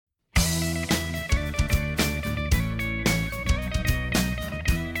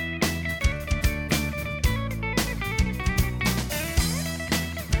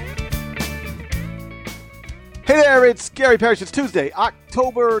Hey there, it's Gary Parrish. It's Tuesday,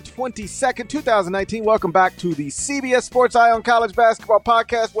 October 22nd, 2019. Welcome back to the CBS Sports Eye on College Basketball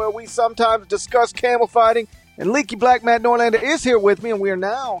podcast, where we sometimes discuss camel fighting. And Leaky Black Matt Norlander is here with me, and we are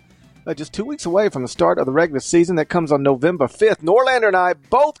now just 2 weeks away from the start of the regular season. That comes on November 5th. Norlander and I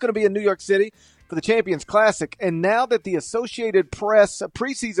both going to be in New York City for the Champions Classic. And now that the Associated Press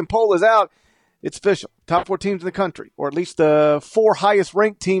preseason poll is out, it's official. Top 4 teams in the country, or at least the 4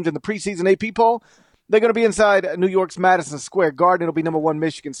 highest-ranked teams in the preseason AP poll, they're going to be inside New York's Madison Square Garden. It'll be number 1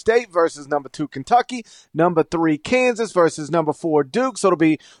 Michigan State versus number 2 Kentucky, number 3 Kansas versus number 4 Duke. So it'll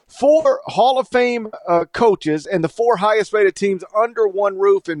be 4 Hall of Fame coaches and the 4 highest-rated teams under one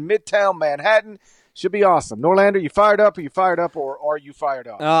roof in Midtown Manhattan. Should be awesome. Norlander, you fired up? Are you fired up, or are you fired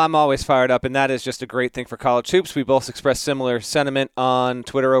up? I'm always fired up, and that is just a great thing for college hoops. We both expressed similar sentiment on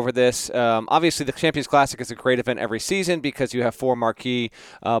Twitter over this. Obviously, the Champions Classic is a great event every season because you have 4 marquee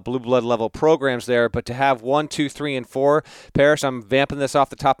blue blood level programs there. But to have 1, 2, 3, and 4, Parrish, I'm vamping this off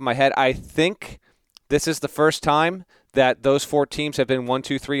the top of my head. I think this is the first time that those 4 teams have been 1,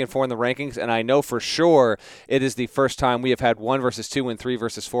 2, 3, and 4 in the rankings, and I know for sure it is the first time we have had 1 versus 2 and 3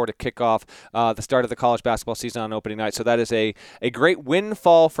 versus 4 to kick off the start of the college basketball season on opening night. So that is a great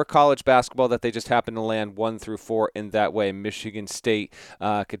windfall for college basketball that they just happened to land 1 through 4 in that way: Michigan State,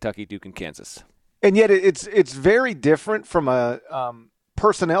 Kentucky, Duke, and Kansas. And yet it's very different from a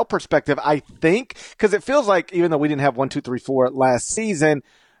personnel perspective, I think, because it feels like even though we didn't have 1, 2, 3, 4 last season,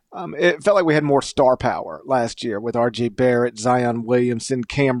 it felt like we had more star power last year with R.J. Barrett, Zion Williamson,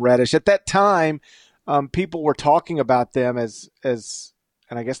 Cam Reddish. At that time, people were talking about them as,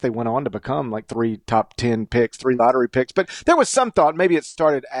 and I guess they went on to become like 3 top 10 picks, 3 lottery picks. But there was some thought, maybe it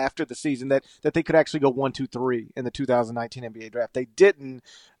started after the season, that they could actually go 1, 2, 3 in the 2019 NBA draft. They didn't.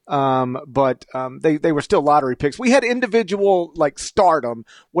 But they were still lottery picks. We had individual like stardom,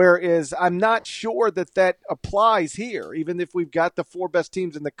 whereas I'm not sure that applies here. Even if we've got the 4 best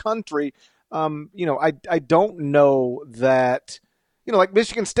teams in the country, I don't know that. Like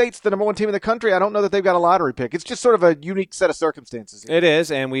Michigan State's the number 1 team in the country. I don't know that they've got a lottery pick. It's just sort of a unique set of circumstances here. It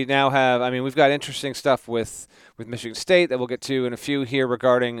is, and we now have, we've got interesting stuff with Michigan State that we'll get to in a few here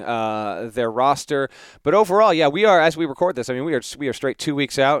regarding their roster. But overall, yeah, we are, as we record this, we are straight 2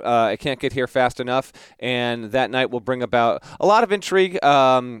 weeks out. I can't get here fast enough, and that night will bring about a lot of intrigue,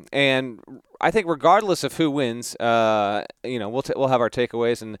 and I think regardless of who wins, we'll have our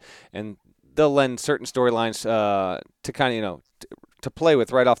takeaways, and they'll lend certain storylines to kind of, to play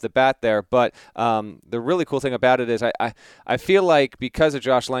with right off the bat there. But the really cool thing about it is I feel like because of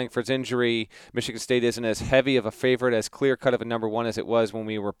Josh Langford's injury, Michigan State isn't as heavy of a favorite, as clear-cut of a number 1 as it was when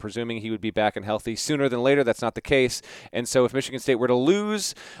we were presuming he would be back and healthy sooner than later. That's not the case. And so if Michigan State were to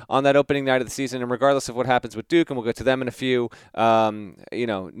lose on that opening night of the season, and regardless of what happens with Duke, and we'll get to them in a few, none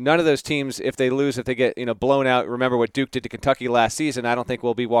of those teams, if they lose, if they get blown out, remember what Duke did to Kentucky last season, I don't think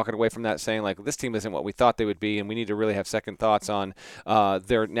we'll be walking away from that saying, like, this team isn't what we thought they would be, and we need to really have second thoughts on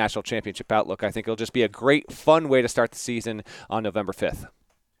their national championship outlook. I think it'll just be a great, fun way to start the season on November 5th.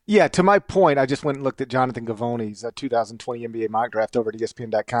 Yeah, to my point, I just went and looked at Jonathan Givony's 2020 NBA mock draft over at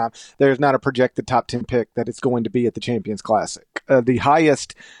ESPN.com. There's not a projected top 10 pick that it's going to be at the Champions Classic. The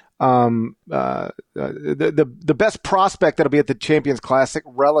highest, the best prospect that'll be at the Champions Classic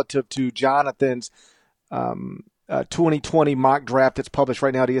relative to Jonathan's 2020 mock draft that's published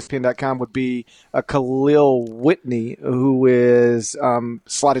right now at ESPN.com would be Khalil Whitney, who is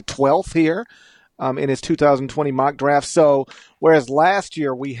slotted 12th here in his 2020 mock draft. So whereas last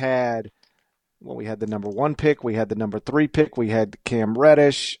year we had the number 1 pick, we had the number 3 pick, we had Cam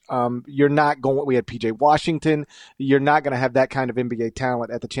Reddish. We had PJ Washington. You're not going to have that kind of NBA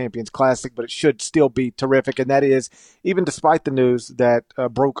talent at the Champions Classic, but it should still be terrific. And that is, even despite the news that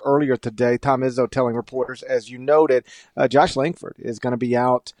broke earlier today, Tom Izzo telling reporters, as you noted, Josh Langford is going to be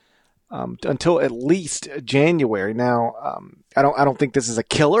out until at least January. Now, I don't think this is a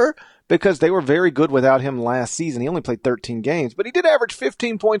killer, because they were very good without him last season. He only played 13 games, but he did average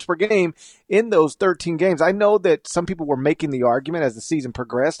 15 points per game in those 13 games. I know that some people were making the argument as the season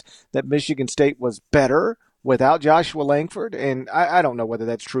progressed that Michigan State was better without Joshua Langford, and I don't know whether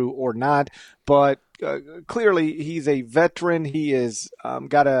that's true or not, but clearly he's a veteran. He is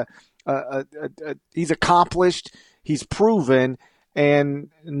he's accomplished. He's proven.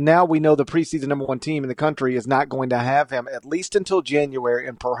 And now we know the preseason number 1 team in the country is not going to have him at least until January,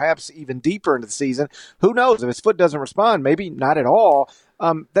 and perhaps even deeper into the season. Who knows? If his foot doesn't respond, maybe not at all.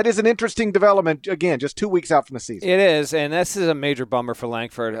 that is an interesting development. Again, just 2 weeks out from the season. It is, and this is a major bummer for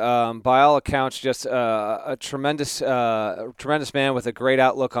Langford. By all accounts, just a tremendous man with a great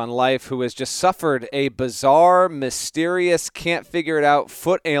outlook on life who has just suffered a bizarre, mysterious, can't figure it out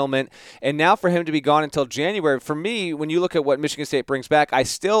foot ailment. And now for him to be gone until January, for me, when you look at what Michigan State brings back,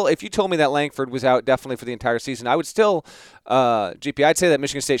 if you told me that Langford was out definitely for the entire season, I would still, GP, I'd say that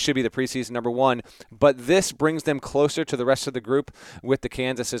Michigan State should be the preseason number one. But this brings them closer to the rest of the group with the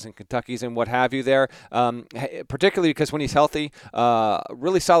Kansases and Kentuckys and what have you there, particularly because when he's healthy,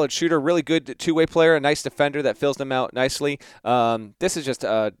 really solid shooter, really good two-way player, a nice defender that fills them out nicely. This is just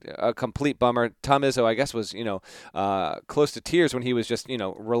a complete bummer. Tom Izzo, I guess, was close to tears when he was just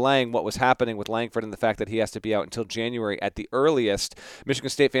relaying what was happening with Langford and the fact that he has to be out until January at the earliest. Michigan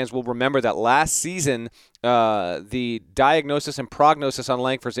State fans will remember that last season, the diagnosis and prognosis on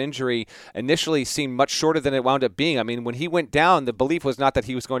Langford's injury initially seemed much shorter than it wound up being. I mean, when he went down, the belief was not that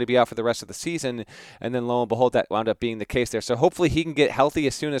he was going to be out for the rest of the season, and then lo and behold, that wound up being the case there. So hopefully he can get healthy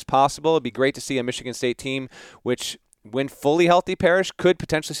as soon as possible. It'd be great to see a Michigan State team which, when fully healthy, Parrish, could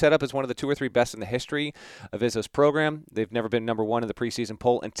potentially set up as one of the 2 or 3 best in the history of Izzo's program. They've never been number one in the preseason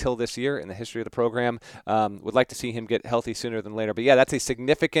poll until this year in the history of the program. Would like to see him get healthy sooner than later. But yeah, that's a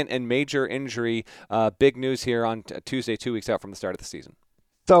significant and major injury. Big news here on Tuesday, 2 weeks out from the start of the season.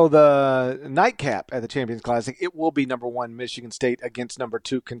 So the nightcap at the Champions Classic, it will be number 1 Michigan State against number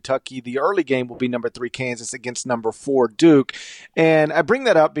 2 Kentucky. The early game will be number 3 Kansas against number 4 Duke. And I bring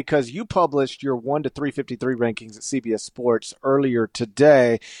that up because you published your 1 to 353 rankings at CBS Sports earlier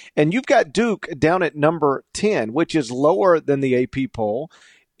today, and you've got Duke down at number 10, which is lower than the AP poll.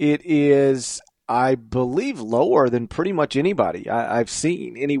 It is, I believe, lower than pretty much anybody I've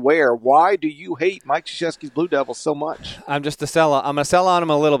seen anywhere. Why do you hate Mike Krzyzewski's Blue Devils so much? I'm going to sell on him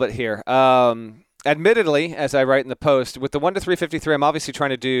a little bit here. Admittedly, as I write in the post, with the 1 to 353, I'm obviously trying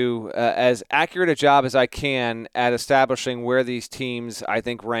to do as accurate a job as I can at establishing where these teams, I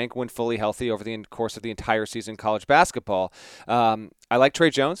think, rank when fully healthy over the course of the entire season in college basketball. I like Trey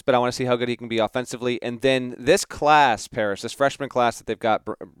Jones, but I want to see how good he can be offensively. And then this class, Parrish, this freshman class that they've got,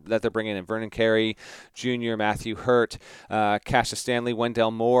 that they're bringing in, Vernon Carey Jr., Matthew Hurt, Cassius Stanley, Wendell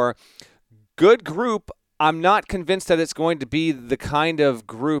Moore, good group. I'm not convinced that it's going to be the kind of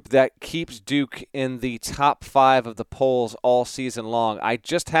group that keeps Duke in the top 5 of the polls all season long. I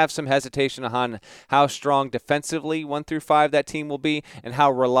just have some hesitation on how strong defensively 1 through 5 that team will be and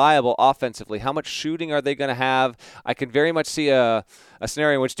how reliable offensively. How much shooting are they going to have? I could very much see a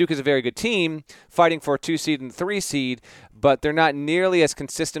scenario in which Duke is a very good team fighting for a 2 seed and 3 seed, but they're not nearly as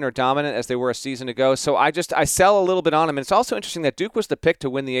consistent or dominant as they were a season ago. So I sell a little bit on them. And it's also interesting that Duke was the pick to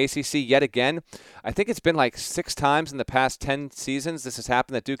win the ACC yet again. I think it's been like 6 times in the past 10 seasons this has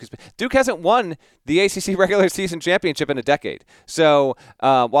happened that Duke hasn't won the ACC regular season championship in a decade. So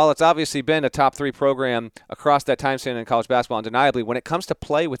while it's obviously been a top 3 program across that time span in college basketball, undeniably, when it comes to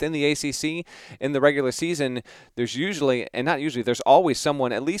play within the ACC in the regular season, there's always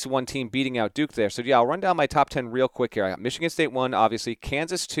someone, at least one team beating out Duke there. So yeah, I'll run down my top 10 real quick here. I got Michigan State 1, obviously,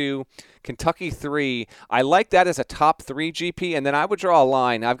 Kansas 2, Kentucky 3. I like that as a top 3, GP, and then I would draw a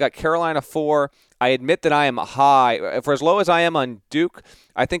line. I've got Carolina 4. I admit that I am high. For as low as I am on Duke,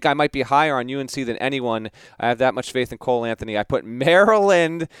 I think I might be higher on UNC than anyone. I have that much faith in Cole Anthony. I put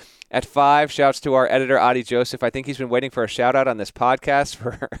Maryland at 5. Shouts to our editor, Adi Joseph. I think he's been waiting for a shout-out on this podcast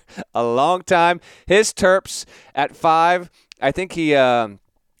for a long time. His Terps at 5. I think he's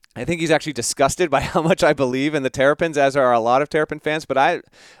actually disgusted by how much I believe in the Terrapins, as are a lot of Terrapin fans. But I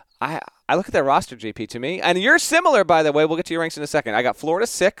look at that roster, JP, to me. And you're similar, by the way. We'll get to your ranks in a second. I got Florida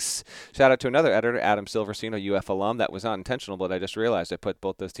 6. Shout out to another editor, Adam Silversino, UF alum. That was not intentional, but I just realized I put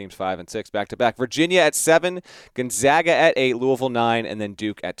both those teams 5 and 6 back to back. Virginia at 7, Gonzaga at 8, Louisville 9, and then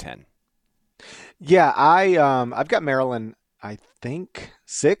Duke at 10. Yeah, I've got Maryland, I think,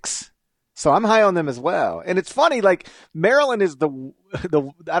 6. So I'm high on them as well. And it's funny, like, Maryland is the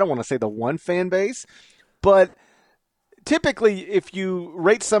I don't want to say the one fan base, but typically if you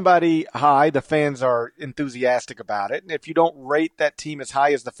rate somebody high, the fans are enthusiastic about it. And if you don't rate that team as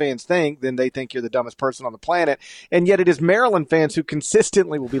high as the fans think, then they think you're the dumbest person on the planet. And yet it is Maryland fans who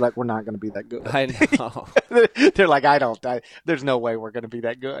consistently will be like, we're not going to be that good. I know. They're like, there's no way we're going to be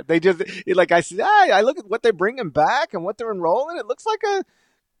that good. They just, like I said, I look at what they're bringing back and what they're enrolling. It looks like a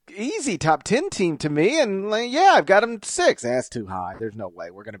easy top 10 team to me, and yeah, I've got them 6. That's too high. There's no way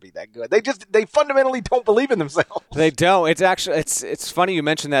we're going to be that good. They fundamentally don't believe in themselves. They don't. It's funny you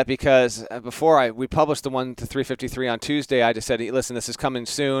mentioned that, because before we published the 1 to 353 on Tuesday, I just said, listen, this is coming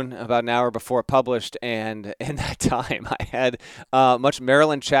soon, about an hour before it published, and in that time I had much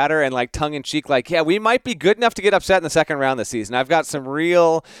Maryland chatter and like tongue in cheek, like, yeah, we might be good enough to get upset in the second round this season. I've got some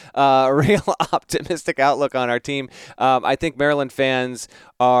real optimistic outlook on our team. I think Maryland fans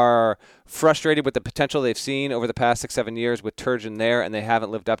are frustrated with the potential they've seen over the past 6-7 years with Turgeon there, and they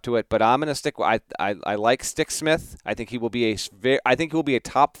haven't lived up to it. But I'm going to stick. I like Stick Smith. I think he will be a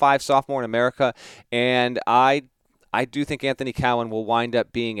top 5 sophomore in America, and I do think Anthony Cowan will wind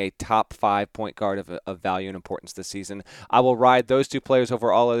up being a top 5 point guard of value and importance this season. I will ride those 2 players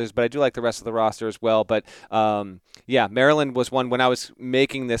over all others, but I do like the rest of the roster as well. But yeah, Maryland was one when I was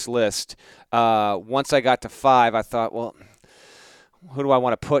making this list. Once I got to 5, I thought, well, who do I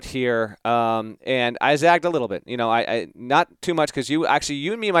want to put here? And I zagged a little bit. I not too much, because you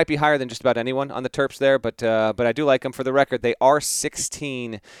and me might be higher than just about anyone on the Terps there, but I do like them. For the record, they are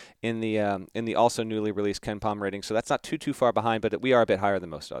 16 in the also newly released KenPom rating, so that's not too far behind, but we are a bit higher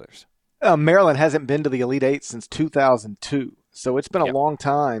than most others. Maryland hasn't been to the Elite Eight since 2002, so it's been a long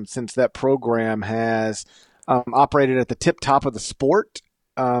time since that program has operated at the tip top of the sport.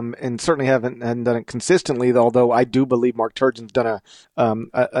 And certainly haven't done it consistently, although I do believe Mark Turgeon's done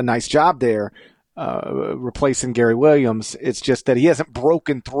a nice job there replacing Gary Williams. It's just that he hasn't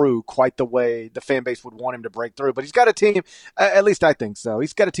broken through quite the way the fan base would want him to break through. But he's got a team, at least I think so.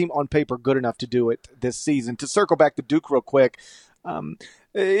 He's got a team on paper good enough to do it this season. To circle back to Duke real quick,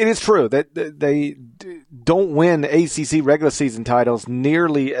 it is true that they don't win ACC regular season titles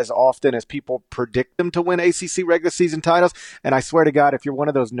nearly as often as people predict them to win ACC regular season titles. And I swear to God, if you're one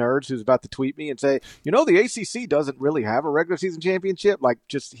of those nerds who's about to tweet me and say, the ACC doesn't really have a regular season championship, like,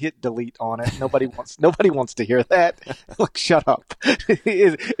 just hit delete on it. Nobody wants to hear that. Like, shut up.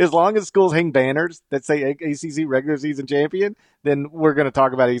 As long as schools hang banners that say ACC regular season champion, then we're going to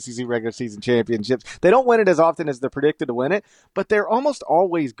talk about ACC regular season championships. They don't win it as often as they're predicted to win it, but they're almost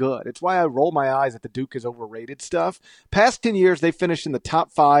always good. It's why I roll my eyes at the Duke is overrated stuff. Past 10 years, they finished in the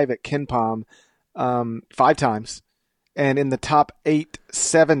top 5 at KenPom 5 times, and in the top 8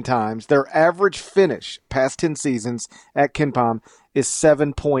 7 times. Their average finish past 10 seasons at KenPom is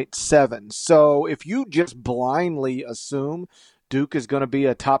 7.7. So if you just blindly assume Duke is going to be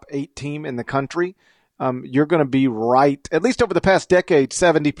a top 8 team in the country, you're going to be right, at least over the past decade,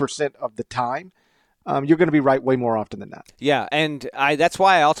 70% of the time. You're going to be right way more often than that. Yeah, and that's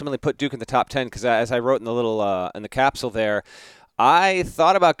why I ultimately put Duke in the top 10, because as I wrote in the little in the capsule there, I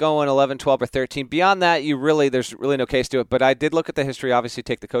thought about going 11, 12, or 13. Beyond that, there's really no case to it. But I did look at the history, obviously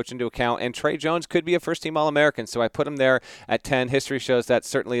take the coach into account, and Trey Jones could be a first-team All-American, so I put him there at 10. History shows that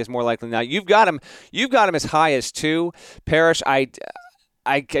certainly is more likely. Now you've got him as high as 2. Parrish, I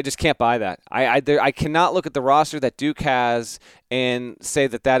just can't buy that. I cannot look at the roster that Duke has and say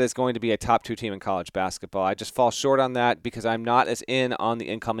that is going to be a top 2 team in college basketball. I just fall short on that because I'm not as in on the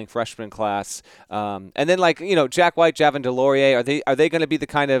incoming freshman class. And then Jack White, Javin DeLaurier, are they going to be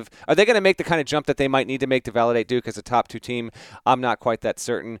are they going to make the kind of jump that they might need to make to validate Duke as a top 2 team? I'm not quite that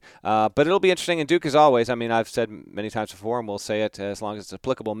certain. But it'll be interesting. And Duke, as always, I've said many times before, and we'll say it as long as it's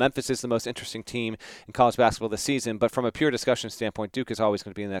applicable, Memphis is the most interesting team in college basketball this season. But from a pure discussion standpoint, Duke is always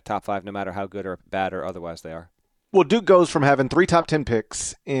going to be in that top 5, no matter how good or bad or otherwise they are. Well, Duke goes from having 3 top 10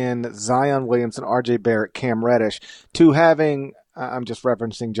 picks in Zion Williamson, R.J. Barrett, Cam Reddish, to having, I'm just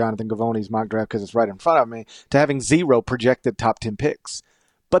referencing Jonathan Gavoni's mock draft because it's right in front of me, to having 0 projected top 10 picks.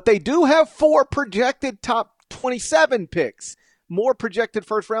 But they do have 4 projected top 27 picks, more projected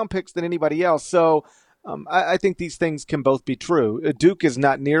first-round picks than anybody else. So I think these things can both be true. Duke is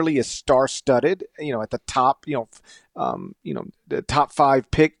not nearly as star-studded, at the top, the top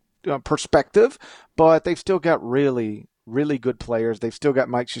 5 pick perspective, but they've still got really, really good players. They've still got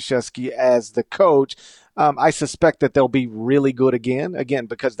Mike Krzyzewski as the coach. I suspect that they'll be really good again,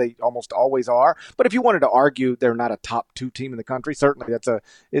 because they almost always are. But if you wanted to argue they're not a top 2 team in the country, certainly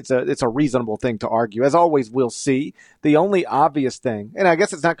it's a reasonable thing to argue. As always, we'll see. The only obvious thing, and I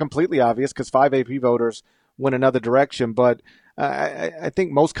guess it's not completely obvious because 5 AP voters went another direction, but I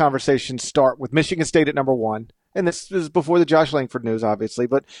think most conversations start with Michigan State at number 1. And this is before the Josh Langford news, obviously,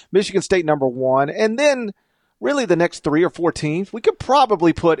 but Michigan State number 1. And then really the next 3 or 4 teams we could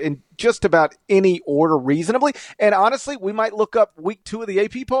probably put in just about any order reasonably. And honestly, we might look up week 2 of the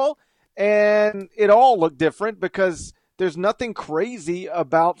AP poll and it all look different because there's nothing crazy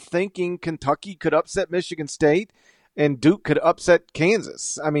about thinking Kentucky could upset Michigan State and Duke could upset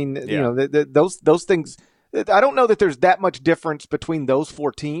Kansas. Those things I don't know that there's that much difference between those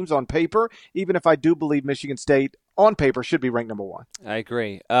four teams on paper, even if I do believe Michigan State on paper should be ranked number one. I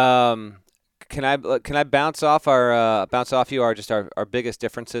agree. Can I bounce off our biggest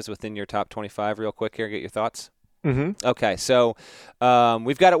differences within your top 25 real quick here? Get your thoughts. Mm-hmm. Okay, so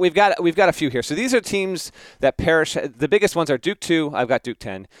we've got a few here. So these are teams that perish. The biggest ones are Duke 2. I've got Duke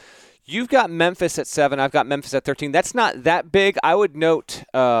 10. You've got Memphis at 7. I've got Memphis at 13. That's not that big. I would note,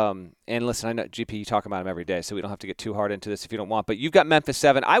 and listen, I know, GP, you talk about them every day, so we don't have to get too hard into this if you don't want, but you've got Memphis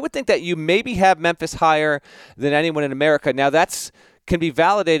 7. I would think that you maybe have Memphis higher than anyone in America. Now, that's can be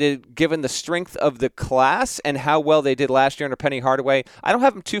validated given the strength of the class and how well they did last year under Penny Hardaway. I don't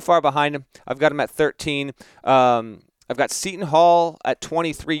have them too far behind them. I've got them at 13. I've got Seton Hall at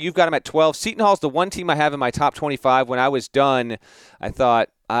 23. You've got them at 12. Seton Hall's the one team I have in my top 25. When I was done, I thought,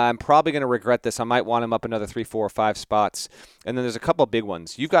 I'm probably going to regret this. I might want them up another 3, 4, or 5 spots. And then there's a couple of big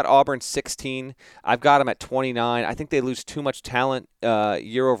ones. You've got Auburn 16. I've got them at 29. I think they lose too much talent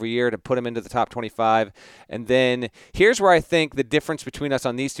year over year to put them into the top 25. And then here's where I think the difference between us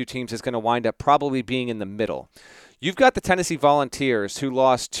on these two teams is going to wind up probably being in the middle. You've got the Tennessee Volunteers, who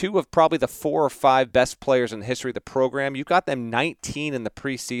lost 2 of probably the 4 or 5 best players in the history of the program. You've got them 19 in the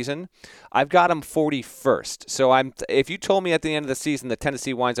preseason. I've got them 41st. So if you told me at the end of the season that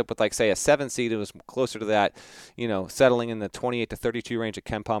Tennessee winds up with, like, say, a 7 seed, it was closer to that, settling in the 28 to 32 range at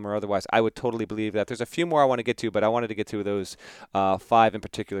KenPom or otherwise, I would totally believe that. There's a few more I want to get to, but I wanted to get to those 5 in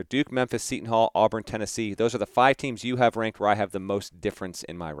particular. Duke, Memphis, Seton Hall, Auburn, Tennessee. Those are the 5 teams you have ranked where I have the most difference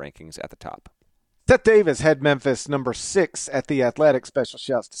in my rankings at the top. Seth Davis had Memphis number 6 at The Athletic. Special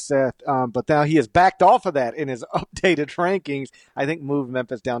shouts to Seth. But now he has backed off of that in his updated rankings. I think moved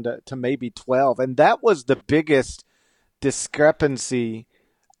Memphis down to maybe 12. And that was the biggest discrepancy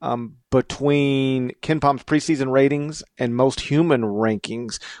between KenPom's preseason ratings and most human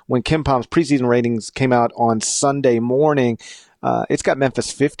rankings. When KenPom's preseason ratings came out on Sunday morning, it's got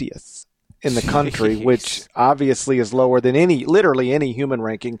Memphis 50th. In the country, which obviously is lower than literally any human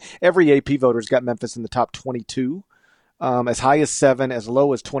ranking. Every AP voter's got Memphis in the top 22, as high as 7, as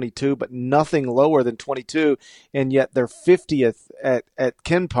low as 22, but nothing lower than 22, and yet they're 50th at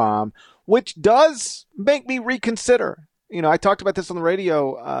KenPom, which does make me reconsider. I talked about this on the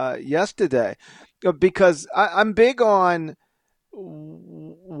radio yesterday because I'm big on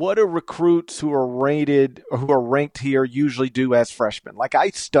what do recruits who are ranked here usually do as freshmen. Like,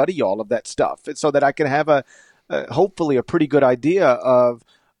 I study all of that stuff so that I can have hopefully a pretty good idea of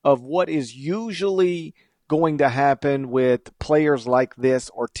what is usually going to happen with players like this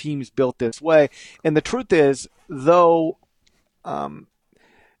or teams built this way. And the truth is, though,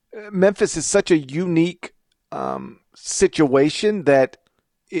 Memphis is such a unique situation that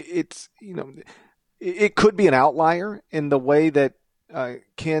it could be an outlier in the way that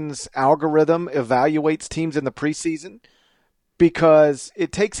Ken's algorithm evaluates teams in the preseason, because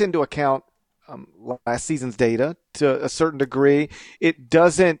it takes into account last season's data to a certain degree. It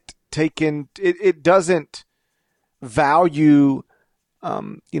doesn't value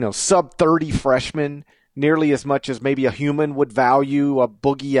sub 30 freshmen nearly as much as maybe a human would value a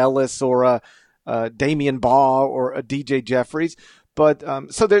Boogie Ellis or a Damian Baugh or a DJ Jeffries. But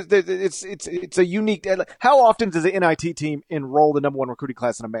so it's a unique. How often does the NIT team enroll the number 1 recruiting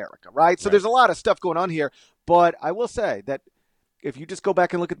class in America, right? So there's a lot of stuff going on here. But I will say that if you just go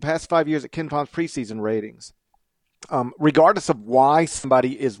back and look at the past 5 years at KenPom's preseason ratings, regardless of why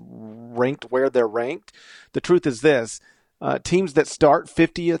somebody is ranked where they're ranked, the truth is this: teams that start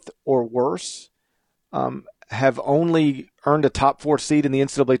 50th or worse have only earned a top 4 seed in the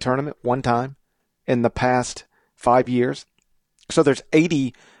NCAA tournament one time in the past 5 years. So there's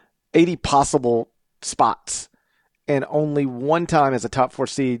 80 possible spots, and only one time as a top 4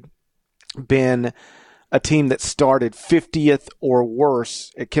 seed been a team that started 50th or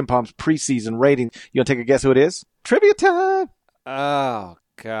worse at KenPom's preseason rating. You want to take a guess who it is? Trivia time. Oh,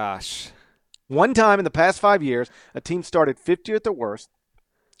 gosh. One time in the past 5 years, a team started 50th or worse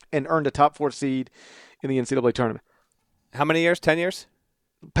and earned a top 4 seed in the NCAA tournament. How many years? 10 years?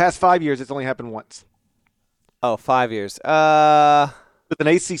 Past 5 years, it's only happened once. Oh, 5 years. With an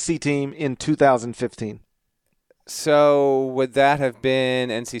ACC team in 2015. So would that have been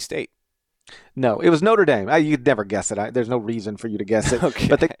NC State? No, it was Notre Dame. You'd never guess it. There's no reason for you to guess it. Okay.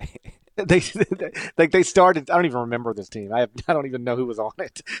 But they started. I don't even remember this team. I don't even know who was on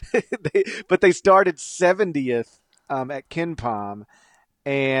it. But they started 70th at KenPom,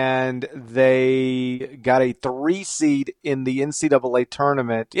 and they got a 3 seed in the NCAA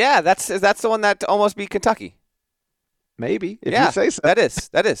tournament. Yeah, that's the one that almost beat Kentucky. Maybe, if you say so. That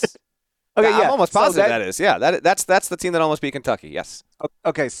is. Okay, yeah. I'm almost positive that is. Yeah, that's the team that almost beat Kentucky. Yes.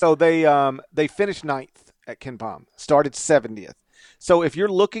 Okay, so they finished 9th at KenPom, started 70th. So if you're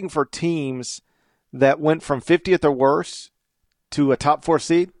looking for teams that went from 50th or worse to a top 4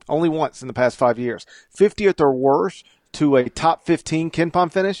 seed, only once in the past 5 years. 50th or worse to a top 15 KenPom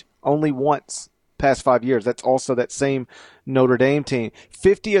finish, only once past 5 years. That's also that same Notre Dame team.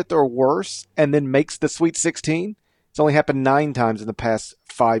 50th or worse and then makes the Sweet 16. It's only happened 9 times in the past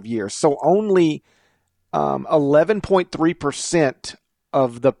 5 years. So only 11.3%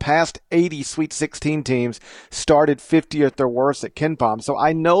 of the past 80 Sweet 16 teams started 50th or worse at KenPom. So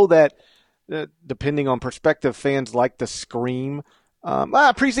I know that depending on perspective, fans like to scream,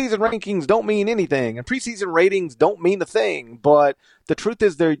 preseason rankings don't mean anything, and preseason ratings don't mean a thing. But the truth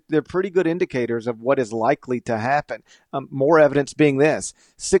is they're pretty good indicators of what is likely to happen. More evidence being this.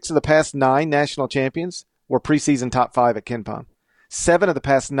 6 of the past 9 national champions were preseason top 5 at KenPom. 7 of the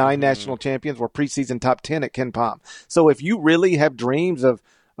past 9 national champions were preseason top 10 at KenPom. So if you really have dreams of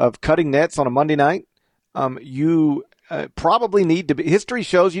cutting nets on a Monday night, you probably need to be – history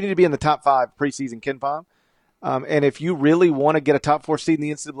shows you need to be in the top 5 preseason KenPom. And if you really want to get a top 4 seed in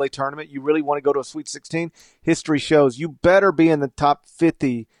the NCAA tournament, you really want to go to a Sweet 16, history shows you better be in the top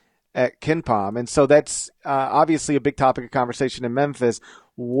 50 at KenPom. And so that's obviously a big topic of conversation in Memphis.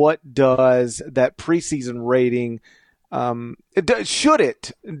 What does that preseason rating should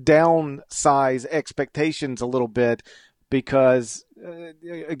it downsize expectations a little bit? Because,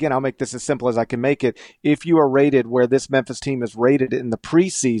 again, I'll make this as simple as I can make it. If you are rated where this Memphis team is rated in the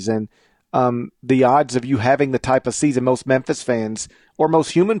preseason, the odds of you having the type of season most Memphis fans or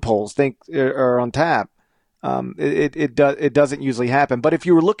most human polls think are on tap. It doesn't usually happen. But if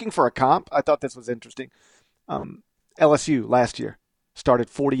you were looking for a comp, I thought this was interesting. LSU last year started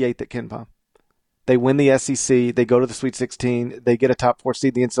 48th at KenPom. They win the SEC. They go to the Sweet 16. They get a top 4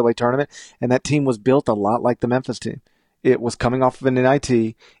 seed in the NCAA tournament. And that team was built a lot like the Memphis team. It was coming off of an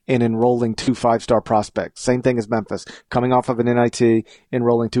NIT and enrolling 2 5-star prospects. Same thing as Memphis, coming off of an NIT,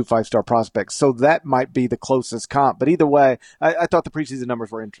 enrolling 2 5-star prospects. So that might be the closest comp. But either way, I thought the preseason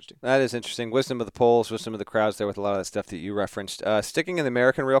numbers were interesting. That is interesting. Wisdom of the polls, wisdom of the crowds there with a lot of that stuff that you referenced. Sticking in the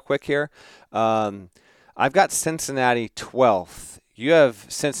American real quick here, I've got Cincinnati 12th. You have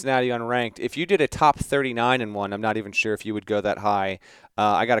Cincinnati unranked. If you did a top 39 in one, I'm not even sure if you would go that high.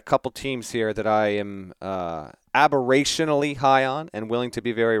 I got a couple teams here that I am aberrationally high on and willing to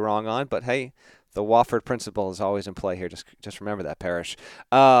be very wrong on. But, hey, the Wofford principle is always in play here. Just remember that, Parrish.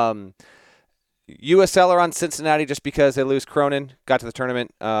 USL are on Cincinnati just because they lose Cronin. Got to the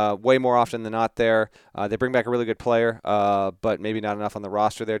tournament way more often than not there. They bring back a really good player, but maybe not enough on the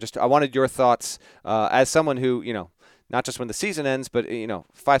roster there. I wanted your thoughts as someone who, not just when the season ends, but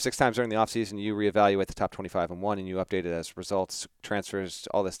 5-6 times during the offseason, you reevaluate the top 25 and 1, and you update it as results, transfers,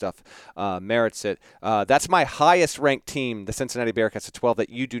 all this stuff merits it. That's my highest ranked team, the Cincinnati Bearcats at 12, that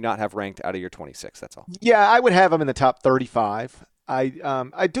you do not have ranked out of your 26. That's all. Yeah, I would have them in the top 35.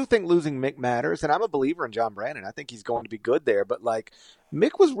 I do think losing Mick matters, and I'm a believer in John Brandon. I think he's going to be good there. But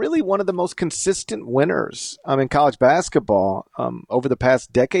Mick was really one of the most consistent winners in college basketball over the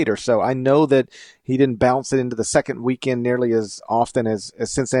past decade or so. I know that he didn't bounce it into the second weekend nearly as often as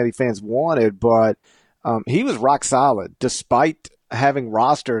Cincinnati fans wanted, but he was rock solid despite having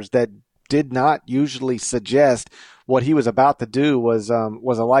rosters that did not usually suggest what he was about to do was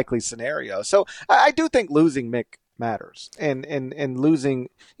a likely scenario. So I do think losing Mick matters, and losing,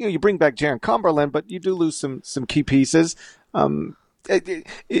 you bring back Jaron Cumberland, but you do lose some key pieces. You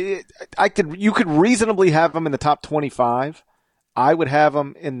could reasonably have them in the top 25. I would have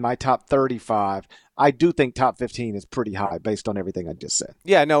them in my top 35. I do think top 15 is pretty high based on everything I just said.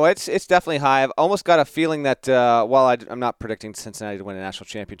 Yeah, no, it's definitely high. I've almost got a feeling that while I'm not predicting Cincinnati to win a national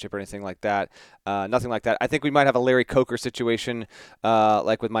championship or anything like that, nothing like that. I think we might have a Larry Coker situation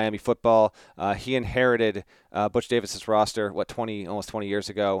like with Miami football. He inherited Butch Davis's roster, almost 20 years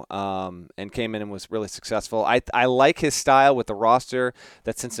ago, and came in and was really successful. I like his style with the roster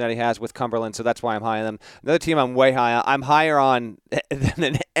that Cincinnati has with Cumberland, so that's why I'm high on them. Another team I'm way high on. I'm higher on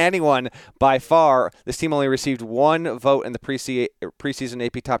than anyone by far. This team only received 1 vote in the preseason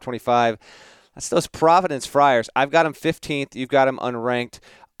AP Top 25. That's those Providence Friars. I've got them 15th. You've got them unranked.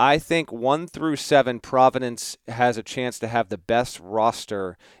 I think 1 through 7, Providence has a chance to have the best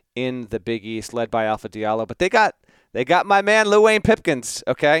roster in the Big East, led by Alpha Diallo. But they got my man Lou Wayne Pipkins,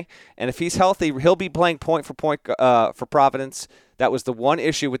 okay? And if he's healthy, he'll be playing point for point for Providence. That was the one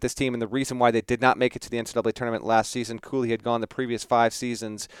issue with this team and the reason why they did not make it to the NCAA tournament last season. Cooley had gone the previous 5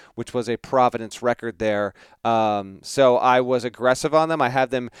 seasons, which was a Providence record there. So I was aggressive on them. I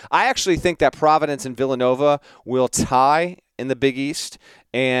actually think that Providence and Villanova will tie in the Big East,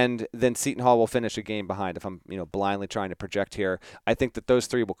 and then Seton Hall will finish a game behind. If I'm blindly trying to project here, I think that those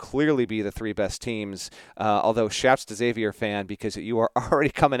three will clearly be the three best teams. Although shouts to Xavier fan, because you are already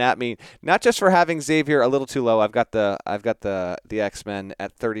coming at me, not just for having Xavier a little too low. I've got the X-Men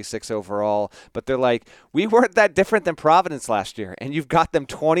at 36 overall, but they're like, we weren't that different than Providence last year, and you've got them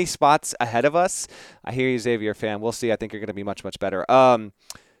 20 spots ahead of us. I hear you, Xavier fan. We'll see. I think you're going to be much, much better.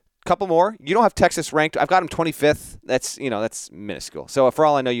 Couple more. You don't have Texas ranked. I've got them 25th. That's minuscule. So for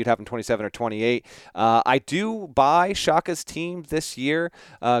all I know, you'd have them 27 or 28. I do buy Shaka's team this year.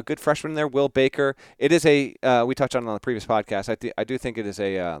 Good freshman there, Will Baker. It is we touched on it on the previous podcast. I do think it is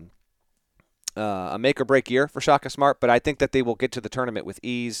a make or break year for Shaka Smart, but I think that they will get to the tournament with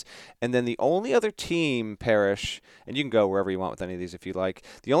ease. And then the only other team, Parrish, and you can go wherever you want with any of these if you like.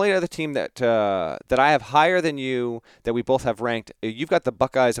 The only other team that I have higher than you, that we both have ranked, you've got the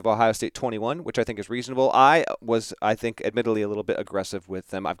Buckeyes of Ohio State 21, which I think is reasonable. I think, admittedly a little bit aggressive with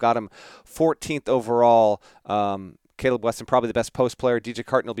them. I've got them 14th overall. Caleb Weston, probably the best post player. DJ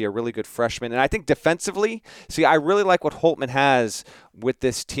Carton will be a really good freshman. And I think defensively, I really like what Holtman has with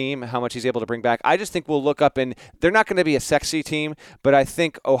this team, how much he's able to bring back. I just think we'll look up, and they're not going to be a sexy team, but I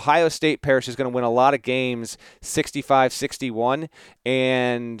think Ohio State, Parrish, is going to win a lot of games 65-61,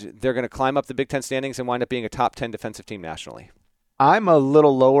 and they're going to climb up the Big Ten standings and wind up being a top 10 defensive team nationally. I'm a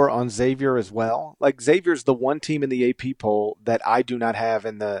little lower on Xavier as well. Like, Xavier's the one team in the AP poll that I do not have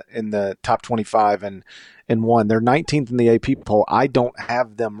in the top 25 and one. They're 19th in the AP poll. I don't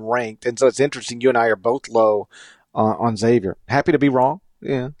have them ranked, and so it's interesting. You and I are both low on Xavier. Happy to be wrong.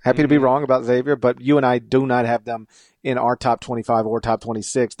 Yeah, happy to be wrong about Xavier, but you and I do not have them in our top 25 or top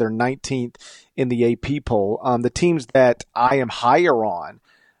 26. They're 19th in the AP poll. The teams that I am higher on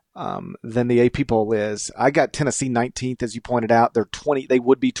than the AP poll is, I got Tennessee 19th, as you pointed out. They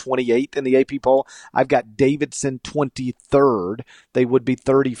would be 28th in the AP poll. I've got Davidson 23rd. They would be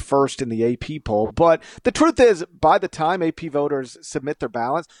 31st in the AP poll. But the truth is, by the time AP voters submit their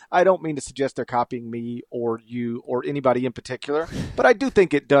ballots, I don't mean to suggest they're copying me or you or anybody in particular, but I do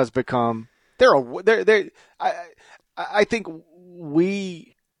think it does become I think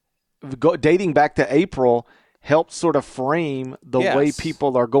we dating back to April helps sort of frame the way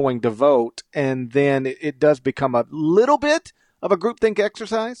people are going to vote, and then it does become a little bit of a groupthink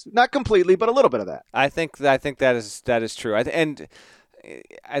exercise. Not completely, but a little bit of that. I think that is true. I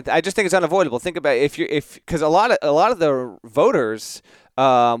just think it's unavoidable. Think about because a lot of the voters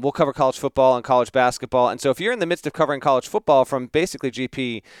will cover college football and college basketball, and so if you're in the midst of covering college football from basically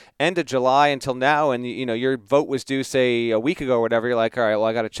GP end of July until now, and your vote was due say a week ago or whatever, you're like, all right, well,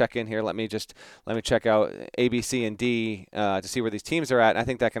 I got to check in here. Let me check out A, B, C, and D to see where these teams are at. And I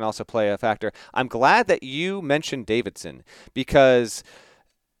think that can also play a factor. I'm glad that you mentioned Davidson, because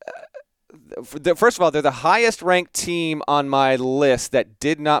first of all, they're the highest ranked team on my list that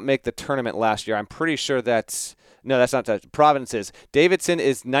did not make the tournament last year. I'm pretty sure that's not that. Providence is. Davidson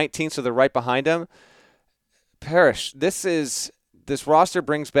is 19th, so they're right behind them. Parrish, this roster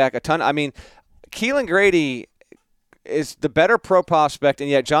brings back a ton. I mean, Keelan Grady is the better pro prospect, and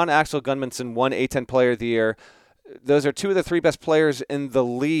yet John Axel Gunmanson won A10 Player of the Year. Those are two of the three best players in the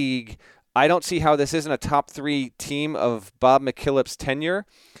league. I don't see how this isn't a top 3 team of Bob McKillop's tenure.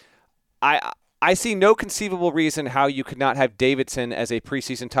 I see no conceivable reason how you could not have Davidson as a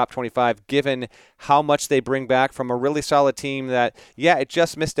preseason top 25, given how much they bring back from a really solid team that, it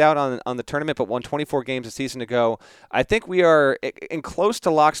just missed out on the tournament, but won 24 games a season ago. I think we are in close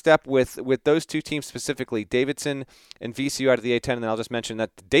to lockstep with those two teams specifically, Davidson and VCU out of the A10, and then I'll just mention that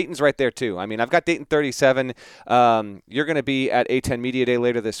Dayton's right there too. I mean, I've got Dayton 37. You're going to be at A10 Media Day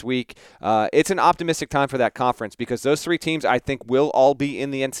later this week. It's an optimistic time for that conference, because those three teams, I think, will all be in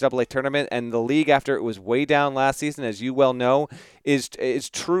the NCAA tournament, and the league, after it was way down last season, as you well know, is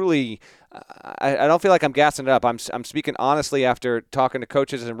truly. I don't feel like I'm gassing it up. I'm speaking honestly after talking to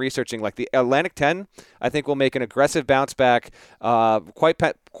coaches and researching. Like the Atlantic 10, I think will make an aggressive bounce back,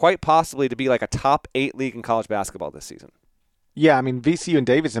 quite possibly to be like a top 8 league in college basketball this season. Yeah, I mean, VCU and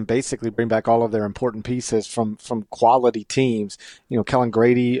Davidson basically bring back all of their important pieces from quality teams. Kellen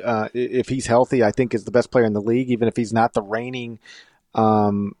Grady, if he's healthy, I think is the best player in the league, even if he's not the reigning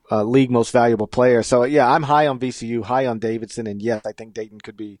league most valuable player. So, I'm high on VCU, high on Davidson, and yes, I think Dayton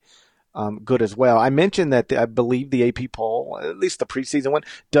could be good as well. I mentioned that I believe the AP poll, at least the preseason one,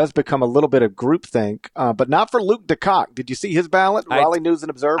 does become a little bit of groupthink, but not for Luke DeCock. Did you see his ballot? Raleigh News and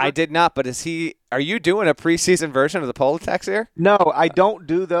Observer? I did not, but are you doing a preseason version of the poll text here? No, I don't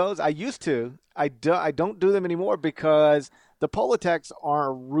do those. I used to. I don't do them anymore because the poll attacks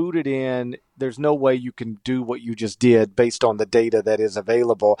are rooted in there's no way you can do what you just did based on the data that is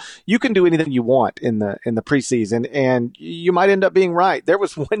available. You can do anything you want in the preseason, and you might end up being right. There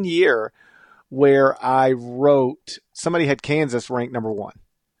was one year where I wrote somebody had Kansas ranked number 1,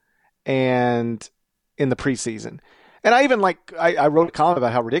 and in the preseason. And I even I wrote a comment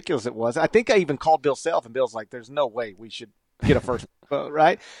about how ridiculous it was. I think I even called Bill Self, and Bill's like, "There's no way we should get a first vote,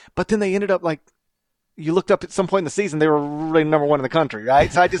 right?" But then they ended up you looked up at some point in the season, they were really number 1 in the country,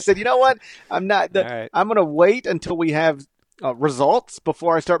 right? So I just said, you know what? I'm not. Right. I'm going to wait until we have results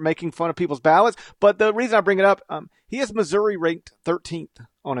before I start making fun of people's ballots. But the reason I bring it up, he has Missouri ranked 13th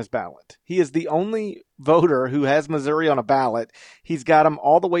on his ballot. He is the only voter who has Missouri on a ballot. He's got them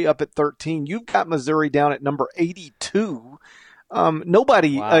all the way up at 13. You've got Missouri down at number 82.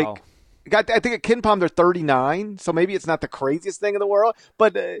 Nobody Wow. I think at KenPom they're 39, so maybe it's not the craziest thing in the world.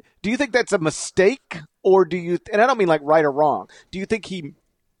 But do you think that's a mistake, or do you? And I don't mean right or wrong. Do you think he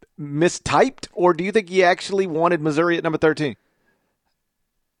mistyped, or do you think he actually wanted Missouri at number 13?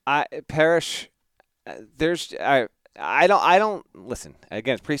 Parrish, I don't listen.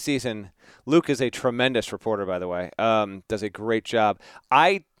 Again, it's preseason. Luke is a tremendous reporter, by the way. Does a great job.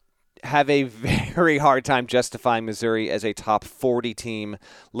 I have a very hard time justifying Missouri as a top 40 team,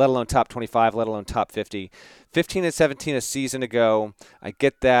 let alone top 25, let alone top 50. 15-17 a season ago. I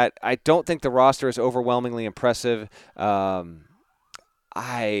get that. I don't think the roster is overwhelmingly impressive. Was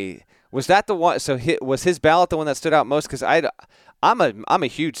that the one? So was his ballot the one that stood out most? Because I'm a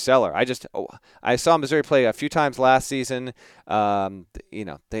huge seller. I saw Missouri play a few times last season.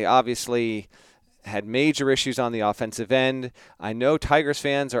 They obviously had major issues on the offensive end. I know Tigers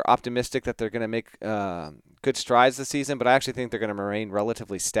fans are optimistic that they're going to make good strides this season, but I actually think they're going to remain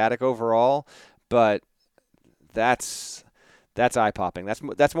relatively static overall. But that's eye-popping.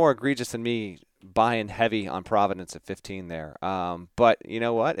 That's more egregious than me buying heavy on Providence at 15 there. But you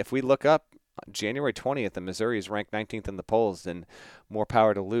know what? If we look up January 20th and Missouri is ranked 19th in the polls, then more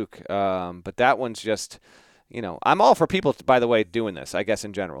power to Luke. But that one's just, I'm all for people, by the way, doing this, I guess,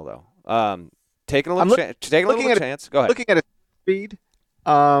 in general, though. Taking a little chance. Go ahead. Looking at his speed,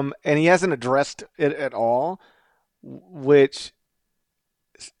 and he hasn't addressed it at all, which,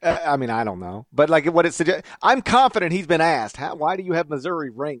 I mean, I don't know. But what it suggests, I'm confident he's been asked, why do you have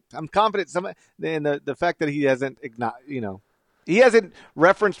Missouri ranked? I'm confident in the fact that he hasn't, he hasn't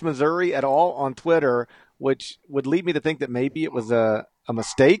referenced Missouri at all on Twitter, which would lead me to think that maybe it was a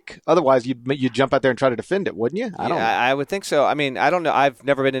mistake. Otherwise, you'd jump out there and try to defend it, wouldn't you? I would think so. I mean, I don't know. I've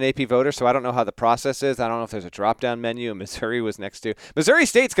never been an AP voter, so I don't know how the process is. I don't know if there's a drop-down menu, and Missouri was next to. Missouri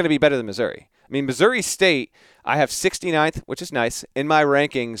State's going to be better than Missouri. I mean, Missouri State, I have 69th, which is nice, in my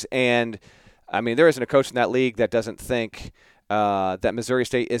rankings, and, I mean, there isn't a coach in that league that doesn't think that Missouri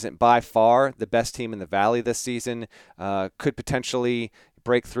State isn't by far the best team in the Valley this season, could potentially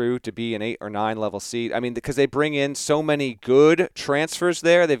break through to be an 8 or 9 level seed. I mean, because they bring in so many good transfers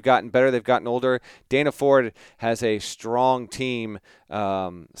there. They've gotten better. They've gotten older. Dana Ford has a strong team.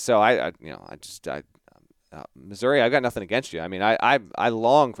 So Missouri, I've got nothing against you. I mean, I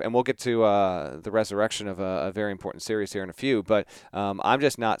long, and we'll get to the resurrection of a very important series here in a few, but I'm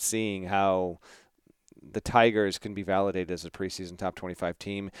just not seeing how the Tigers can be validated as a preseason top 25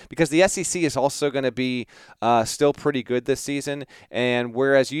 team, because the SEC is also going to be still pretty good this season. And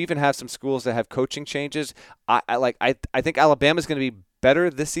whereas you even have some schools that have coaching changes, I think Alabama's going to be better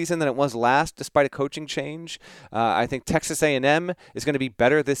this season than it was last, despite a coaching change. I think Texas A&M is going to be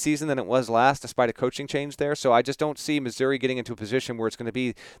better this season than it was last, despite a coaching change there. So I just don't see Missouri getting into a position where it's going to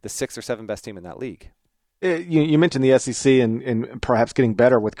be the 6th or 7th best team in that league. You mentioned the SEC and perhaps getting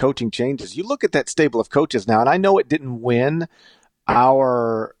better with coaching changes. You look at that stable of coaches now, and I know it didn't win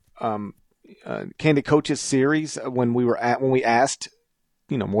our Candid Coaches series when we asked,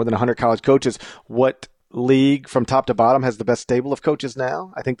 more than 100 college coaches what league from top to bottom has the best stable of coaches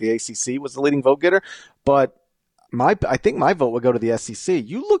now. I think the ACC was the leading vote getter, but I think my vote would go to the SEC.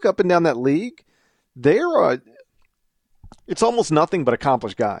 You look up and down that league, it's almost nothing but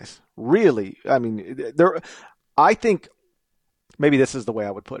accomplished guys. Really, I mean, I think maybe this is the way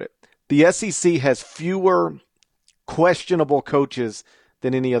I would put it. The SEC has fewer questionable coaches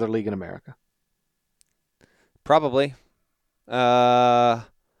than any other league in America. Probably. I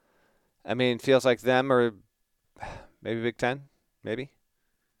mean, it feels like them or maybe Big Ten. Maybe.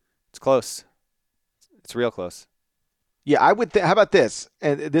 It's close. It's real close. Yeah, I would. How about this?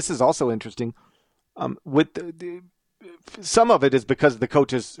 And this is also interesting. With some of it is because the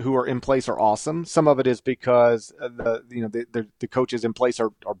coaches who are in place are awesome. Some of it is because the coaches in place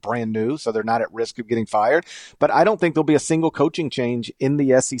are brand new, so they're not at risk of getting fired. But I don't think there'll be a single coaching change in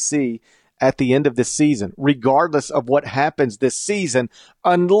the SEC at the end of this season, regardless of what happens this season,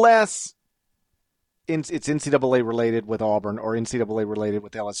 unless it's NCAA related with Auburn or NCAA related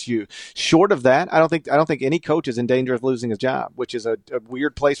with LSU. Short of that, I don't think any coach is in danger of losing his job, which is a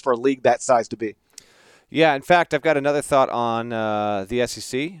weird place for a league that size to be. Yeah, in fact, I've got another thought on the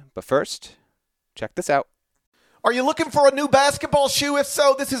SEC, but first, check this out. Are you looking for a new basketball shoe? If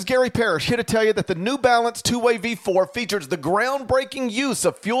so, this is Gary Parrish here to tell you that the New Balance 2-Way V4 features the groundbreaking use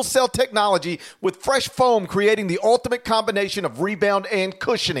of fuel cell technology with fresh foam, creating the ultimate combination of rebound and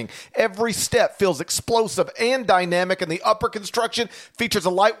cushioning. Every step feels explosive and dynamic, and the upper construction features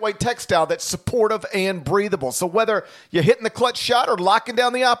a lightweight textile that's supportive and breathable. So whether you're hitting the clutch shot or locking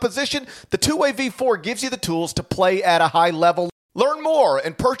down the opposition, the 2-Way V4 gives you the tools to play at a high level. Learn more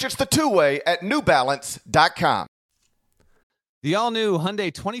and purchase the 2-Way at newbalance.com. The all-new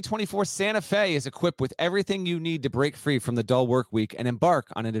Hyundai 2024 Santa Fe is equipped with everything you need to break free from the dull work week and embark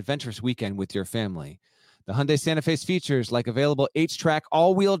on an adventurous weekend with your family. The Hyundai Santa Fe's features like available H-Track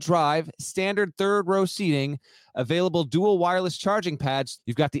all-wheel drive, standard third-row seating, available dual wireless charging pads.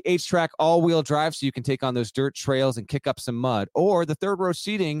 You've got the H-Track all-wheel drive so you can take on those dirt trails and kick up some mud. Or the third-row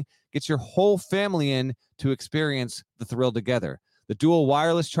seating gets your whole family in to experience the thrill together. The dual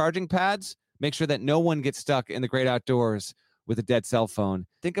wireless charging pads make sure that no one gets stuck in the great outdoors with a dead cell phone.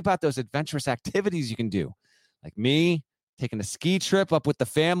 Think about those adventurous activities you can do. Like me, taking a ski trip up with the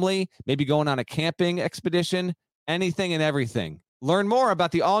family, maybe going on a camping expedition, anything and everything. Learn more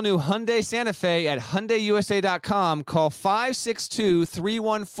about the all-new Hyundai Santa Fe at HyundaiUSA.com. Call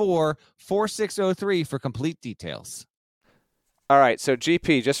 562-314-4603 for complete details. All right, so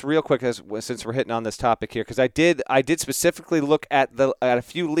GP, just real quick, since we're hitting on this topic here, because I did specifically look at a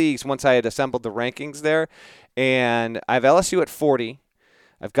few leagues once I had assembled the rankings there, and I have LSU at 40.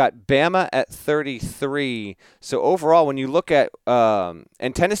 I've got Bama at 33. So overall, when you look at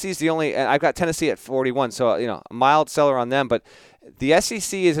and Tennessee's the only, and I've got Tennessee at 41. So a mild seller on them, but the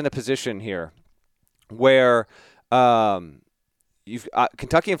SEC is in a position here where you've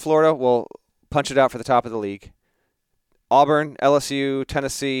Kentucky and Florida will punch it out for the top of the league. Auburn, LSU,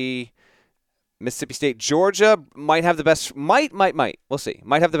 Tennessee, Mississippi State, Georgia might have the best. Might. We'll see.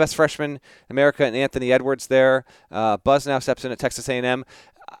 Might have the best freshman, America, and Anthony Edwards there. Buzz now steps in at Texas A&M.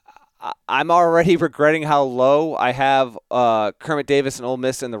 I'm already regretting how low I have Kermit Davis and Ole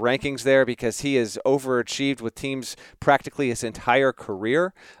Miss in the rankings there because he has overachieved with teams practically his entire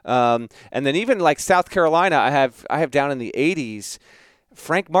career. And then even like South Carolina, I have down in the 80s.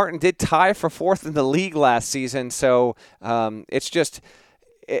 Frank Martin did tie for fourth in the league last season, so it's just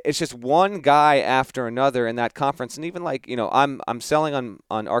one guy after another in that conference. And even I'm selling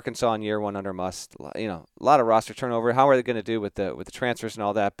on Arkansas in year one under Must. A lot of roster turnover. How are they going to do with the transfers and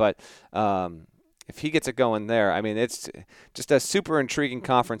all that? But if he gets it going there, I mean, it's just a super intriguing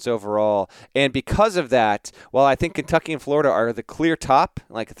conference overall. And because of that, while I think Kentucky and Florida are the clear top,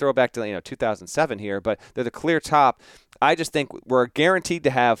 like a throwback to 2007 here, but they're the clear top, I just think we're guaranteed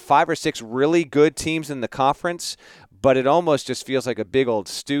to have 5 or 6 really good teams in the conference, but it almost just feels like a big old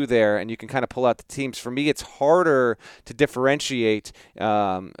stew there, and you can kind of pull out the teams. For me, it's harder to differentiate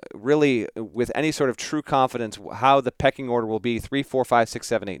really with any sort of true confidence how the pecking order will be 3, 4, 5, 6,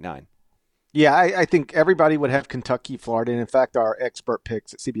 7, 8, 9. Yeah, I think everybody would have Kentucky, Florida. And in fact, our expert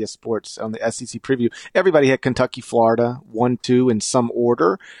picks at CBS Sports on the SEC preview, everybody had Kentucky, Florida, 1, 2 in some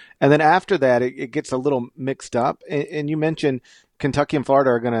order. And then after that, it gets a little mixed up. And you mentioned Kentucky and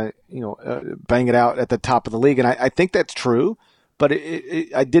Florida are going to, bang it out at the top of the league. And I think that's true. But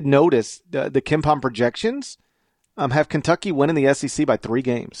I did notice the KenPom projections have Kentucky winning the SEC by 3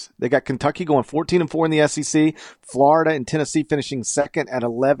 games. They got Kentucky going 14-4 in the SEC, Florida and Tennessee finishing second at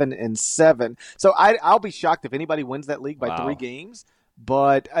 11-7. So I'll be shocked if anybody wins that league by 3 games.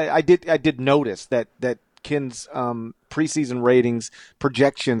 But I did notice that Ken's preseason ratings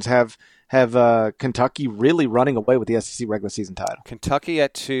projections have Kentucky really running away with the SEC regular season title. Kentucky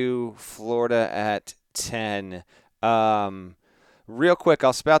at 2, Florida at 10. Real quick,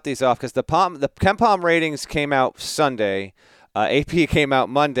 I'll spout these off because the KenPom ratings came out Sunday. AP came out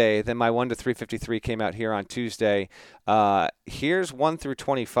Monday. Then my 1 to 353 came out here on Tuesday. Here's 1 through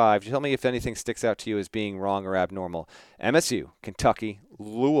 25. Tell me if anything sticks out to you as being wrong or abnormal. MSU, Kentucky,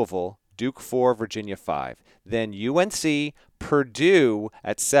 Louisville, Duke 4, Virginia 5. Then UNC, Purdue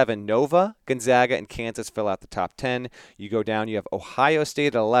at 7. Nova, Gonzaga, and Kansas fill out the top 10. You go down, you have Ohio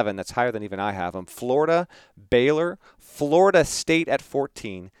State at 11. That's higher than even I have them. Florida, Baylor, Florida State at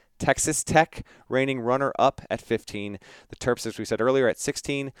 14. Texas Tech reigning runner-up at 15. The Terps, as we said earlier, at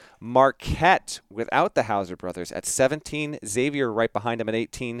 16. Marquette, without the Hauser brothers, at 17. Xavier right behind them at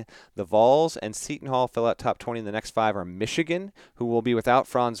 18. The Vols and Seton Hall fill out top 20. The next 5 are Michigan, who will be without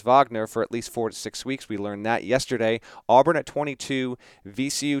Franz Wagner for at least 4 to 6 weeks. We learned that yesterday. Auburn at 22.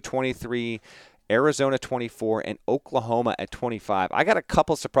 VCU 23. Arizona 24, and Oklahoma at 25. I got a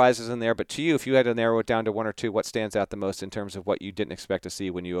couple surprises in there, but to you, if you had to narrow it down to 1 or 2, what stands out the most in terms of what you didn't expect to see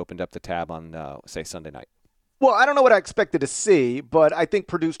when you opened up the tab on, say, Sunday night? Well, I don't know what I expected to see, but I think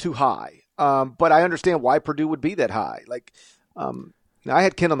Purdue's too high. But I understand why Purdue would be that high. Like, I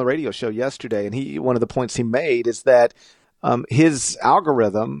had Ken on the radio show yesterday, and one of the points he made is that his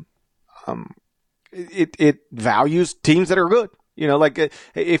algorithm, it values teams that are good. You know, like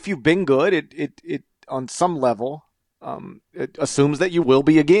if you've been good, it on some level, it assumes that you will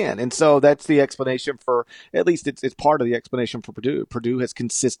be again. And so that's the explanation for, at least it's part of the explanation for Purdue. Purdue has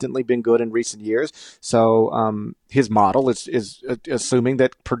consistently been good in recent years. So his model is assuming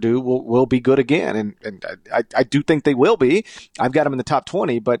that Purdue will be good again. And I do think they will be. I've got them in the top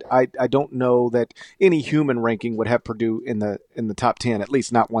 20, but I don't know that any human ranking would have Purdue in the top 10, at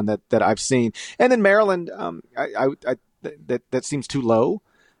least not one that I've seen. And then Maryland, that seems too low.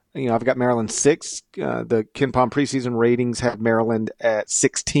 You know, I've got Maryland 6. The KenPom preseason ratings have Maryland at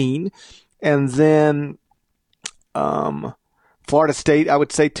 16. And then Florida State, I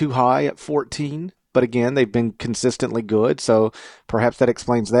would say too high at 14. But again, they've been consistently good, so perhaps that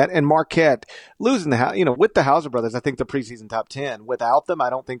explains that. And Marquette, losing with the Hauser brothers, I think they're preseason top 10. Without them,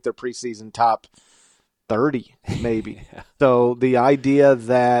 I don't think they're preseason top 30, maybe. Yeah. So the idea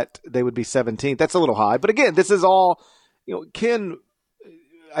that they would be 17th, that's a little high. But again, this is all, Ken,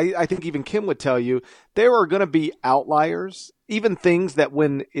 I think even Kim would tell you there are going to be outliers, even things that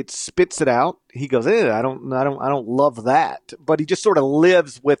when it spits it out, he goes, I don't love that. But he just sort of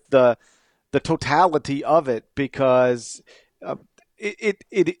lives with the totality of it because it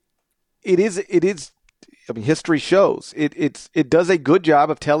is. I mean, history shows it does a good job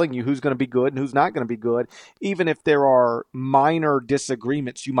of telling you who's going to be good and who's not going to be good, even if there are minor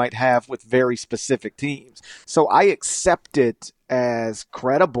disagreements you might have with very specific teams. So I accept it as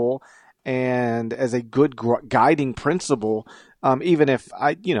credible and as a good guiding principle, even if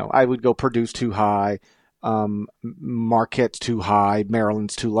I would go Purdue's too high, Marquette's too high,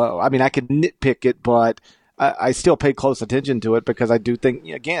 Maryland's too low. I mean, I could nitpick it, but I still pay close attention to it because I do think,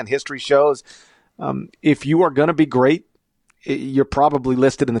 again, history shows. If you are going to be great, you're probably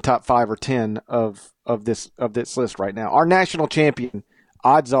listed in the top 5 or 10 of this list right now. Our national champion,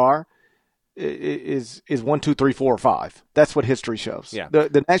 odds are, is 1, 2, 3, 4, or 5. That's what history shows. Yeah.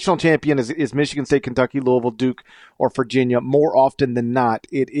 The national champion is Michigan State, Kentucky, Louisville, Duke, or Virginia. More often than not,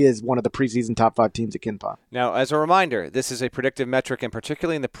 it is one of the preseason top 5 teams at KenPom. Now, as a reminder, this is a predictive metric, and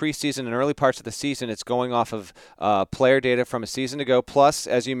particularly in the preseason and early parts of the season, it's going off of player data from a season ago. Plus,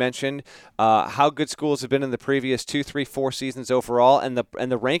 as you mentioned, how good schools have been in the previous 2, 3, 4 seasons overall, and the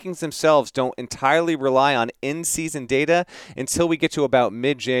rankings themselves don't entirely rely on in-season data until we get to about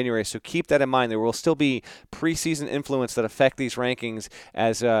mid-January. So keep that in mind. There will still be preseason influence that affect these rankings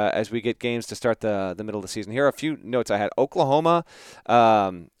as we get games to start the middle of the season. Here are a few notes I had. Oklahoma,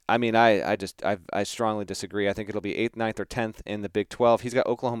 I strongly disagree. I think it'll be 8th, 9th, or 10th in the Big 12. He's got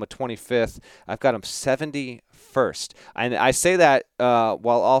Oklahoma 25th. I've got him 71st. And I say that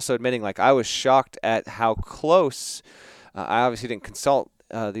while also admitting, I was shocked at how close. I obviously didn't consult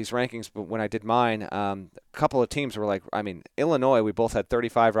these rankings, but when I did mine, a couple of teams were Illinois, we both had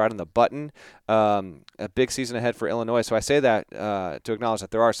 35 right on the button. A big season ahead for Illinois. So I say that to acknowledge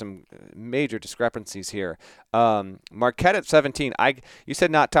that there are some major discrepancies here. Marquette at 17. You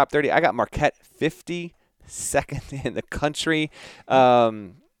said not top 30. I got Marquette 52nd in the country.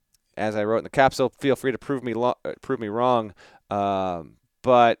 As I wrote in the capsule, feel free to prove me wrong.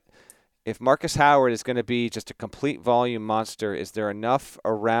 But if Marcus Howard is going to be just a complete volume monster, is there enough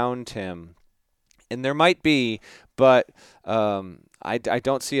around him? And there might be, but I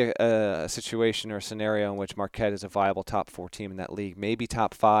don't see a situation or a scenario in which Marquette is a viable top 4 team in that league. Maybe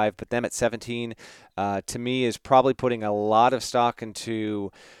top 5, but them at 17, to me, is probably putting a lot of stock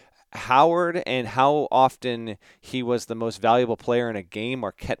into Howard and how often he was the most valuable player in a game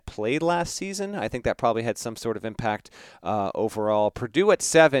Marquette played last season. I think that probably had some sort of impact overall. Purdue at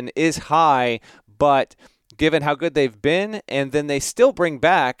 7 is high, but given how good they've been, and then they still bring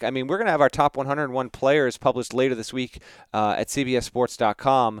back, we're going to have our top 101 players published later this week at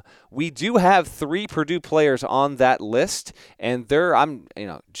CBSSports.com. We do have 3 Purdue players on that list, and I'm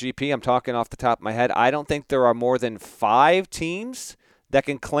talking off the top of my head. I don't think there are more than 5 teams that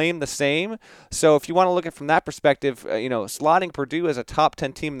can claim the same. So if you want to look at it from that perspective, slotting Purdue as a top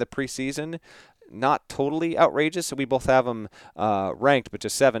 10 team in the preseason, not totally outrageous. So we both have them ranked, but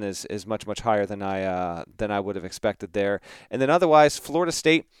just 7 is much, much higher than I would have expected there. And then otherwise, Florida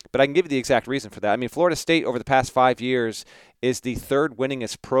State, but I can give you the exact reason for that. I mean, Florida State over the past 5 years is the third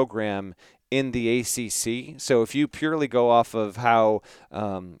winningest program in the ACC. So if you purely go off of how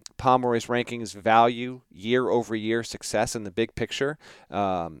Pomeroy's rankings value year-over-year success in the big picture,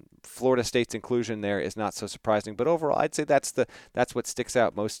 Florida State's inclusion there is not so surprising. But overall, I'd say that's what sticks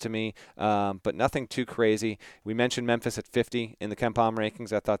out most to me, but nothing too crazy. We mentioned Memphis at 50 in the KenPom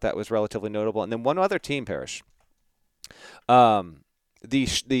rankings. I thought that was relatively notable. And then one other team, Parrish.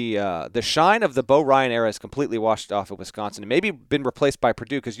 The shine of the Bo Ryan era is completely washed off of Wisconsin and maybe been replaced by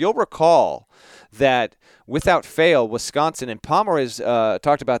Purdue, because you'll recall that without fail, Wisconsin, and Pomeroy's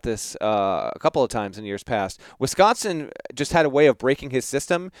talked about this a couple of times in years past, Wisconsin just had a way of breaking his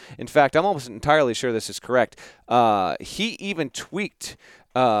system. In fact, I'm almost entirely sure this is correct. He even tweaked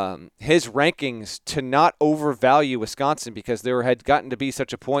his rankings to not overvalue Wisconsin, because there had gotten to be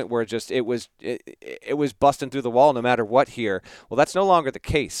such a point where it was busting through the wall no matter what here. Well, that's no longer the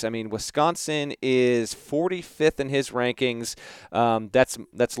case. I mean, Wisconsin is 45th in his rankings.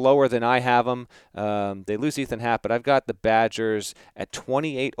 That's lower than I have them. They lose Ethan Happ, but I've got the Badgers at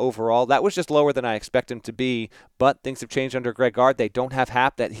 28 overall. That was just lower than I expect him to be, but things have changed under Greg Gard. They don't have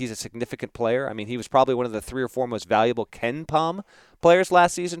Happ. That he's a significant player. I mean, he was probably one of the 3 or 4 most valuable KenPom players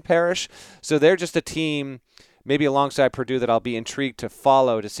last season, Parrish. So they're just a team, maybe alongside Purdue, that I'll be intrigued to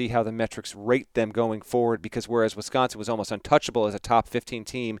follow to see how the metrics rate them going forward, because whereas Wisconsin was almost untouchable as a top 15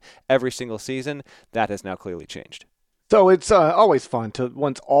 team every single season, that has now clearly changed. So it's always fun to,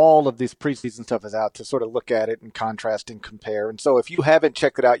 once all of this preseason stuff is out, to sort of look at it and contrast and compare. And so if you haven't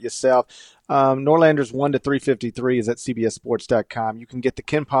checked it out yourself, Norlander's 1 to 353 is at CBSSports.com. You can get the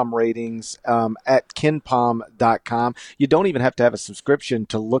KenPom ratings at KenPom.com. You don't even have to have a subscription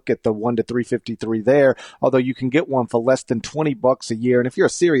to look at the 1 to 353 there, although you can get one for less than $20 a year. And if you're a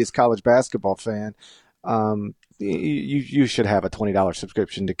serious college basketball fan, you should have a $20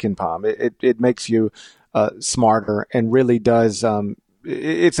 subscription to KenPom. It makes you smarter, and really does.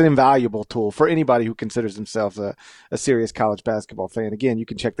 It's an invaluable tool for anybody who considers themselves a serious college basketball fan. Again, you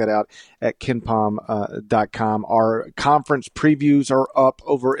can check that out at KenPom.com. Our conference previews are up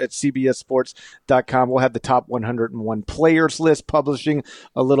over at CBSSports.com. We'll have the top 101 players list publishing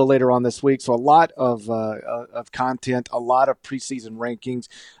a little later on this week. So a lot of content, a lot of preseason rankings.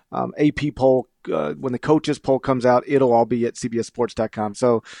 AP poll, when the coaches poll comes out, it'll all be at CBSSports.com.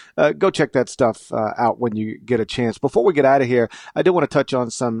 So go check that stuff out when you get a chance. Before we get out of here, I do want to touch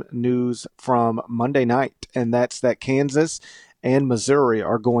on some news from Monday night, and that's that Kansas and Missouri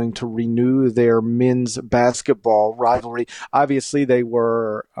are going to renew their men's basketball rivalry. Obviously, they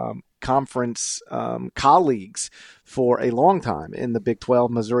were conference colleagues for a long time in the Big 12.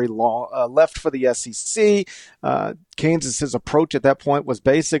 Missouri left for the SEC. Kansas's approach at that point was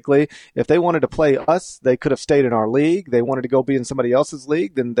basically, if they wanted to play us, they could have stayed in our league. They wanted to go be in somebody else's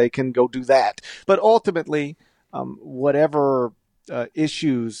league, then they can go do that. But ultimately, whatever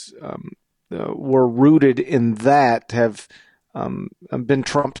issues were rooted in that have been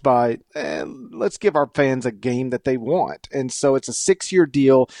trumped by, let's give our fans a game that they want. And so it's a 6-year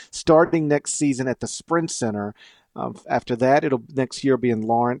deal starting next season at the Sprint Center. After that, it'll next year be in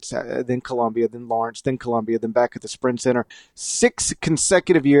Lawrence, then Columbia, then Lawrence, then Columbia, then back at the Sprint Center. 6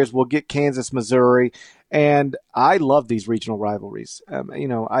 consecutive years will get Kansas, Missouri, and I love these regional rivalries.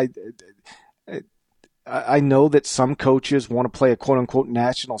 I know that some coaches want to play a quote-unquote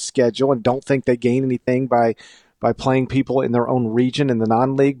national schedule and don't think they gain anything by playing people in their own region in the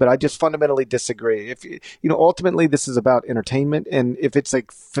non-league, but I just fundamentally disagree. If ultimately this is about entertainment, and if it's a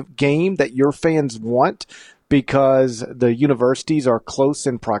game that your fans want because the universities are close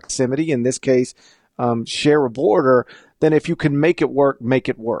in proximity, in this case, share a border, then if you can make it work, make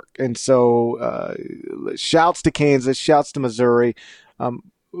it work. And so shouts to Kansas, shouts to Missouri.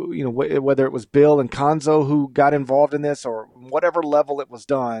 Whether it was Bill and Konzo who got involved in this or whatever level it was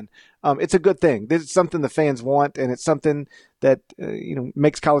done, it's a good thing. This is something the fans want, and it's something that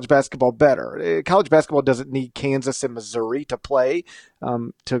makes college basketball better. College basketball doesn't need Kansas and Missouri to play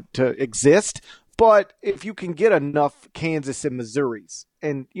to exist, but if you can get enough Kansas and Missouris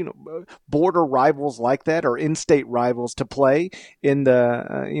and border rivals like that, or in-state rivals, to play in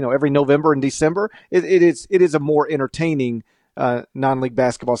the every November and December, it is a more entertaining non-league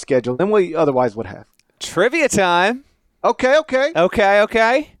basketball schedule than we otherwise would have. Trivia time. Okay.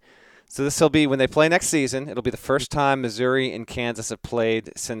 So this will be when they play next season. It'll be the first time Missouri and Kansas have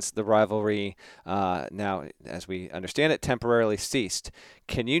played since the rivalry, now, as we understand it, temporarily ceased.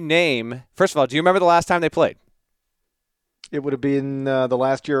 Can you name, first of all, do you remember the last time they played? It would have been the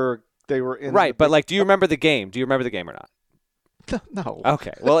last year they were in. Right, but do you remember the game? Do you remember the game or not? No.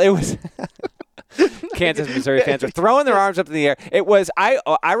 Okay, well, it was Kansas, Missouri fans were throwing their arms up in the air. It was, I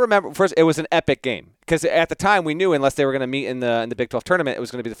remember, first, it was an epic game. Because at the time we knew unless they were going to meet in the Big 12 tournament, it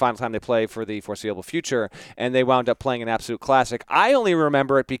was going to be the final time they play for the foreseeable future, and they wound up playing an absolute classic. I only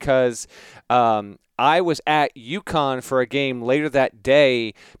remember it because I was at UConn for a game later that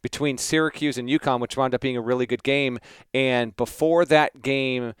day between Syracuse and UConn, which wound up being a really good game. And before that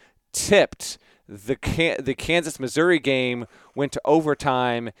game tipped, the Kansas-Missouri game went to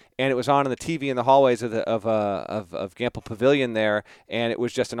overtime, and it was on the TV in the hallways of Gampel Pavilion there, and it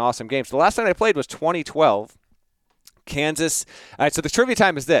was just an awesome game. So the last time I played was 2012. Kansas. All right, so the trivia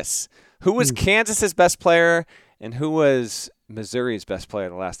time is this. Who was Kansas's best player, and who was Missouri's best player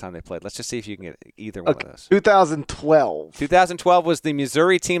the last time they played? Let's just see if you can get either one of those. 2012. 2012 was the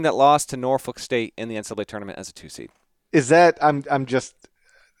Missouri team that lost to Norfolk State in the NCAA tournament as a 2 seed. Is that I'm just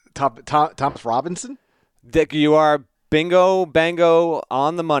Thomas Robinson? You are bingo, bango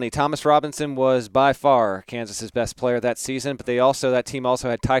on the money. Thomas Robinson was by far Kansas's best player that season, but that team also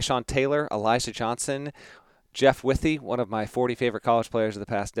had Tyshawn Taylor, Elijah Johnson, Jeff Withey, one of my 40 favorite college players of the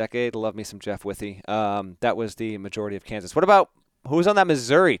past decade. Love me some Jeff Withey. That was the majority of Kansas. What about who was on that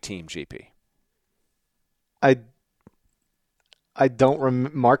Missouri team, GP? I don't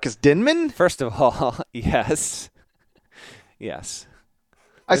remember. Marcus Denman? First of all, yes. Yes.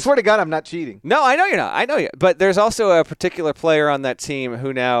 I swear to God, I'm not cheating. No, I know you're not. I know you. But there's also a particular player on that team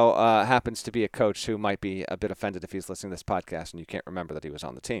who now happens to be a coach who might be a bit offended if he's listening to this podcast and you can't remember that he was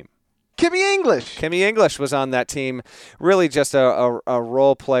on the team. Kimmy English. Kimmy English was on that team. Really just a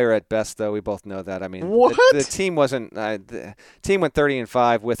role player at best, though. We both know that. I mean, what? The team wasn't the team went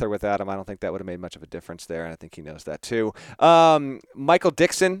 30-5 with or without him. I don't think that would have made much of a difference there, and I think he knows that too. Michael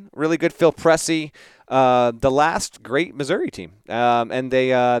Dixon, really good. Phil Pressey, the last great Missouri team, and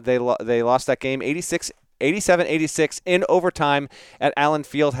they lost that game 87-86 in overtime at Allen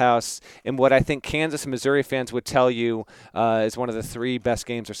Fieldhouse in what I think Kansas and Missouri fans would tell you is one of the 3 best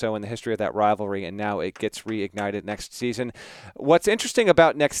games or so in the history of that rivalry, and now it gets reignited next season. What's interesting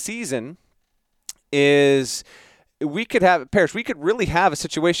about next season is we could really have a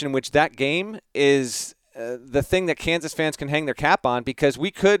situation in which that game is the thing that Kansas fans can hang their cap on, because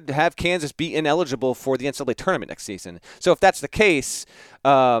we could have Kansas be ineligible for the NCAA tournament next season. So if that's the case,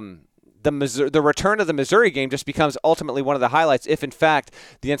 the return of the Missouri game just becomes ultimately one of the highlights if, in fact,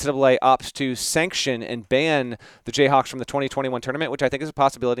 the NCAA opts to sanction and ban the Jayhawks from the 2021 tournament, which I think is a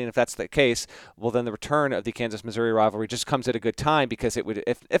possibility. And if that's the case, well, then the return of the Kansas-Missouri rivalry just comes at a good time, because it would,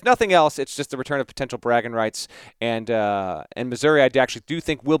 if nothing else, it's just the return of potential bragging rights. And Missouri, I actually do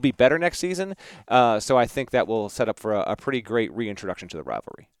think will be better next season. So I think that will set up for a pretty great reintroduction to the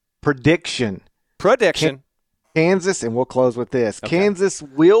rivalry. Prediction. Kansas, and we'll close with this. Okay. Kansas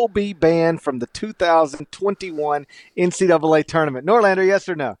will be banned from the 2021 NCAA tournament. Norlander, yes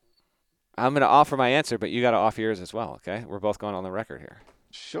or no? I'm going to offer my answer, but you got to offer yours as well, okay? We're both going on the record here.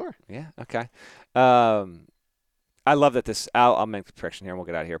 Sure. Yeah, okay. I love that this – I'll make the prediction here and we'll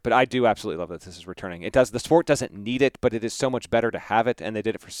get out of here. But I do absolutely love that this is returning. The sport doesn't need it, but it is so much better to have it, and they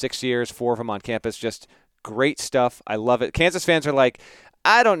did it for 6 years, 4 of them on campus. Just great stuff. I love it. Kansas fans are like,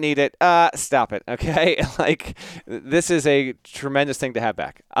 I don't need it. Stop it, okay? This is a tremendous thing to have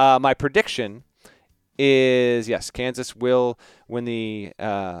back. My prediction is, yes, Kansas will, when the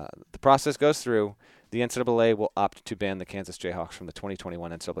process goes through, the NCAA will opt to ban the Kansas Jayhawks from the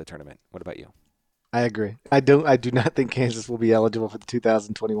 2021 NCAA tournament. What about you? I agree. I do not think Kansas will be eligible for the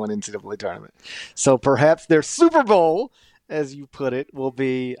 2021 NCAA tournament. So perhaps their Super Bowl, as you put it, will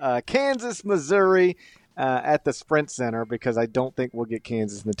be Kansas, Missouri, at the Sprint Center, because I don't think we'll get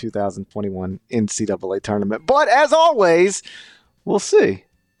Kansas in the 2021 NCAA tournament. But as always, we'll see.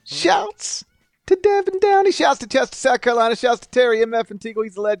 Shouts to Devin Downey. Shouts to Chester, South Carolina. Shouts to Terry MF and Teagle.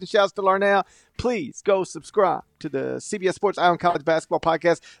 He's a legend. Shouts to Larnell. Please go subscribe to the CBS Sports Eye on College Basketball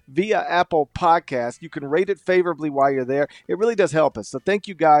podcast via Apple Podcast. You can rate it favorably while you're there. It really does help us. So thank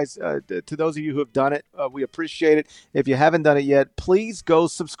you guys, to those of you who have done it. We appreciate it. If you haven't done it yet, please go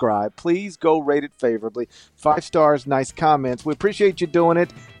subscribe. Please go rate it favorably. 5 stars, nice comments. We appreciate you doing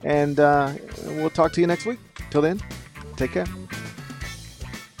it, and we'll talk to you next week. Till then, take care.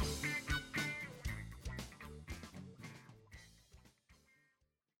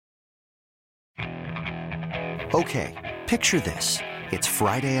 Okay, picture this. It's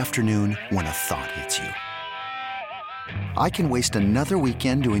Friday afternoon when a thought hits you. I can waste another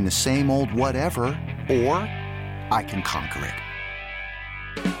weekend doing the same old whatever, or I can conquer it.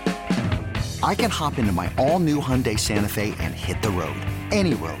 I can hop into my all-new Hyundai Santa Fe and hit the road.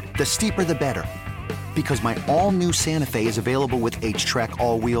 Any road. The steeper, the better. Because my all-new Santa Fe is available with H-Track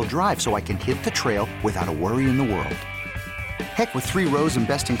all-wheel drive, so I can hit the trail without a worry in the world. Heck, with 3 rows and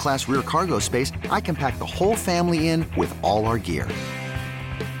best-in-class rear cargo space, I can pack the whole family in with all our gear.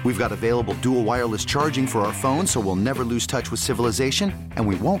 We've got available dual wireless charging for our phones, so we'll never lose touch with civilization, and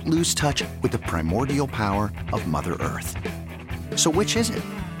we won't lose touch with the primordial power of Mother Earth. So which is it?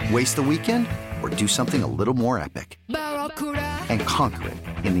 Waste the weekend or do something a little more epic? And conquer it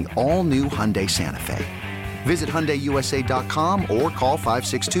in the all-new Hyundai Santa Fe. Visit HyundaiUSA.com or call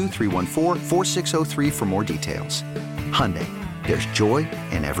 562-314-4603 for more details. Hyundai, there's joy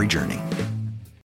in every journey.